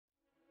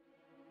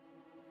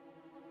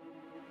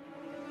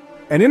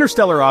An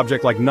interstellar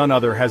object like none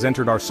other has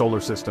entered our solar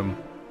system,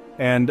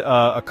 and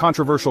a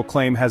controversial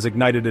claim has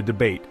ignited a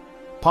debate.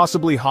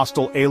 Possibly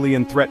hostile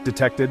alien threat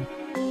detected?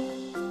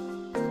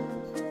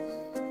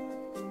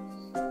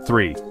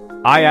 3.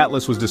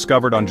 I-Atlas was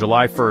discovered on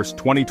July 1,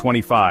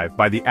 2025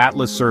 by the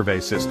Atlas Survey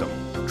System.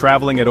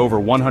 Traveling at over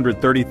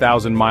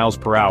 130,000 miles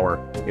per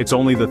hour, it's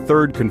only the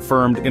third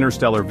confirmed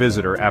interstellar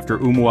visitor after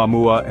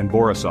Oumuamua and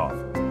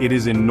Borisov. It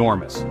is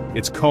enormous.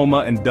 Its coma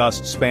and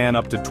dust span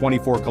up to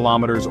 24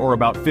 kilometers or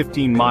about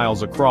 15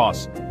 miles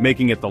across,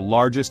 making it the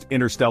largest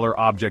interstellar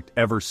object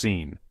ever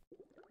seen.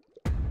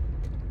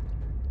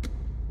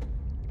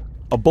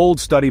 A bold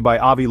study by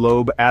Avi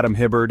Loeb, Adam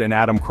Hibbard, and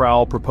Adam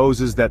Crowell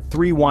proposes that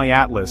 3Y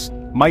Atlas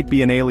might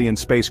be an alien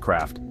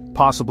spacecraft,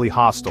 possibly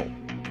hostile.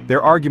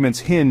 Their arguments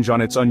hinge on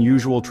its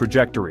unusual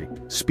trajectory,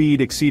 speed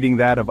exceeding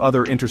that of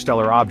other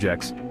interstellar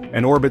objects,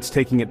 and orbits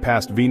taking it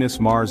past Venus,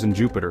 Mars, and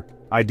Jupiter,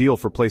 ideal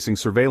for placing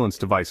surveillance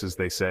devices,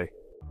 they say.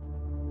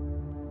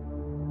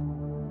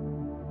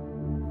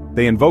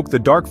 They invoke the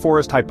dark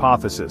forest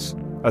hypothesis,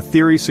 a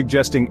theory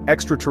suggesting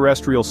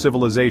extraterrestrial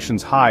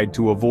civilizations hide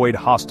to avoid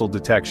hostile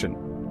detection.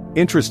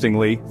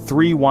 Interestingly,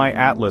 3Y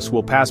Atlas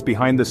will pass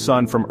behind the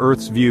Sun from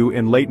Earth's view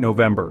in late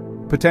November,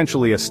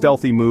 potentially a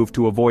stealthy move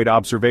to avoid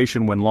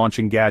observation when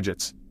launching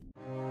gadgets.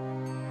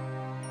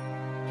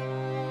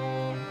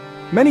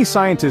 Many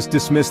scientists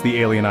dismiss the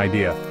alien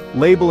idea,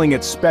 labeling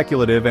it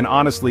speculative and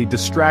honestly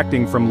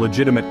distracting from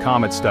legitimate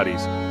comet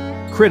studies.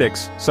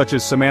 Critics, such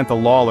as Samantha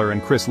Lawler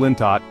and Chris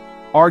Lintott,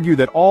 argue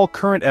that all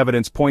current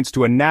evidence points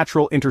to a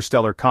natural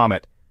interstellar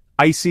comet,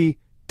 icy,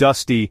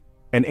 dusty,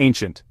 and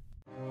ancient.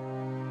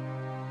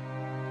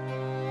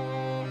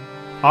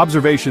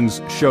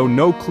 Observations show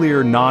no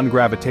clear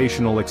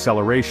non-gravitational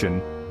acceleration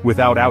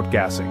without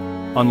outgassing,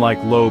 unlike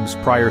Loeb's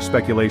prior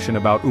speculation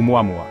about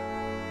Oumuamua.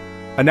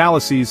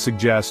 Analyses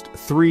suggest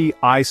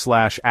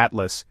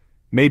 3I/Atlas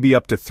may be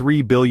up to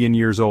 3 billion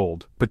years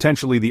old,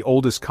 potentially the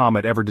oldest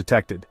comet ever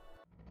detected.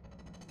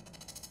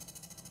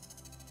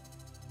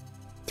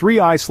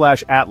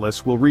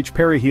 3I/Atlas will reach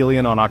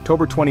perihelion on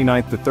October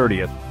 29th to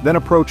 30th, then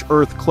approach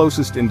Earth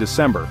closest in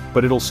December,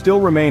 but it'll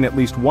still remain at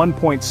least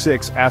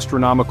 1.6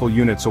 astronomical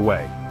units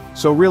away.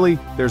 So really,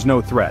 there's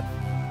no threat.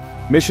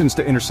 Missions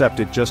to intercept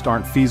it just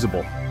aren't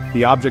feasible.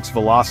 The object's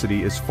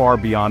velocity is far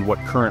beyond what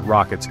current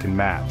rockets can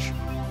match.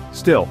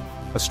 Still,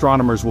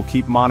 astronomers will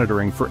keep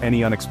monitoring for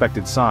any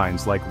unexpected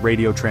signs like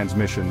radio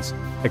transmissions,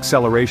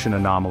 acceleration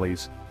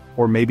anomalies,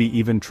 or maybe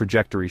even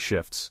trajectory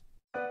shifts.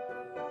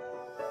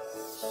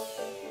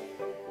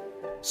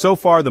 So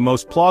far, the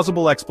most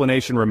plausible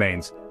explanation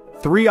remains.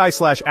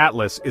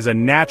 3I/Atlas is a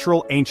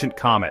natural ancient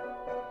comet.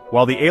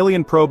 While the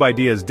alien probe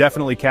idea is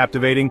definitely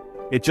captivating,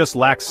 it just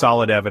lacks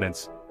solid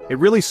evidence. It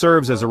really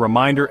serves as a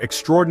reminder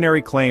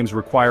extraordinary claims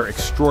require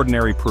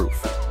extraordinary proof.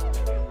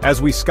 As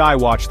we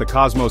skywatch, the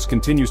cosmos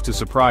continues to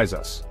surprise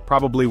us,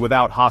 probably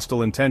without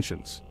hostile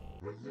intentions.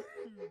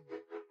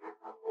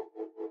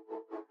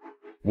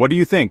 What do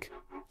you think?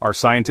 Are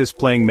scientists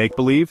playing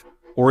make-believe?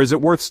 Or is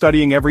it worth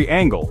studying every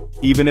angle,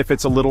 even if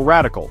it's a little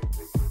radical?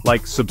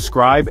 Like,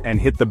 subscribe and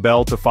hit the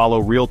bell to follow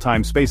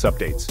real-time space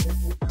updates.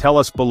 Tell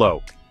us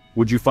below.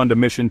 Would you fund a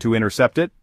mission to intercept it?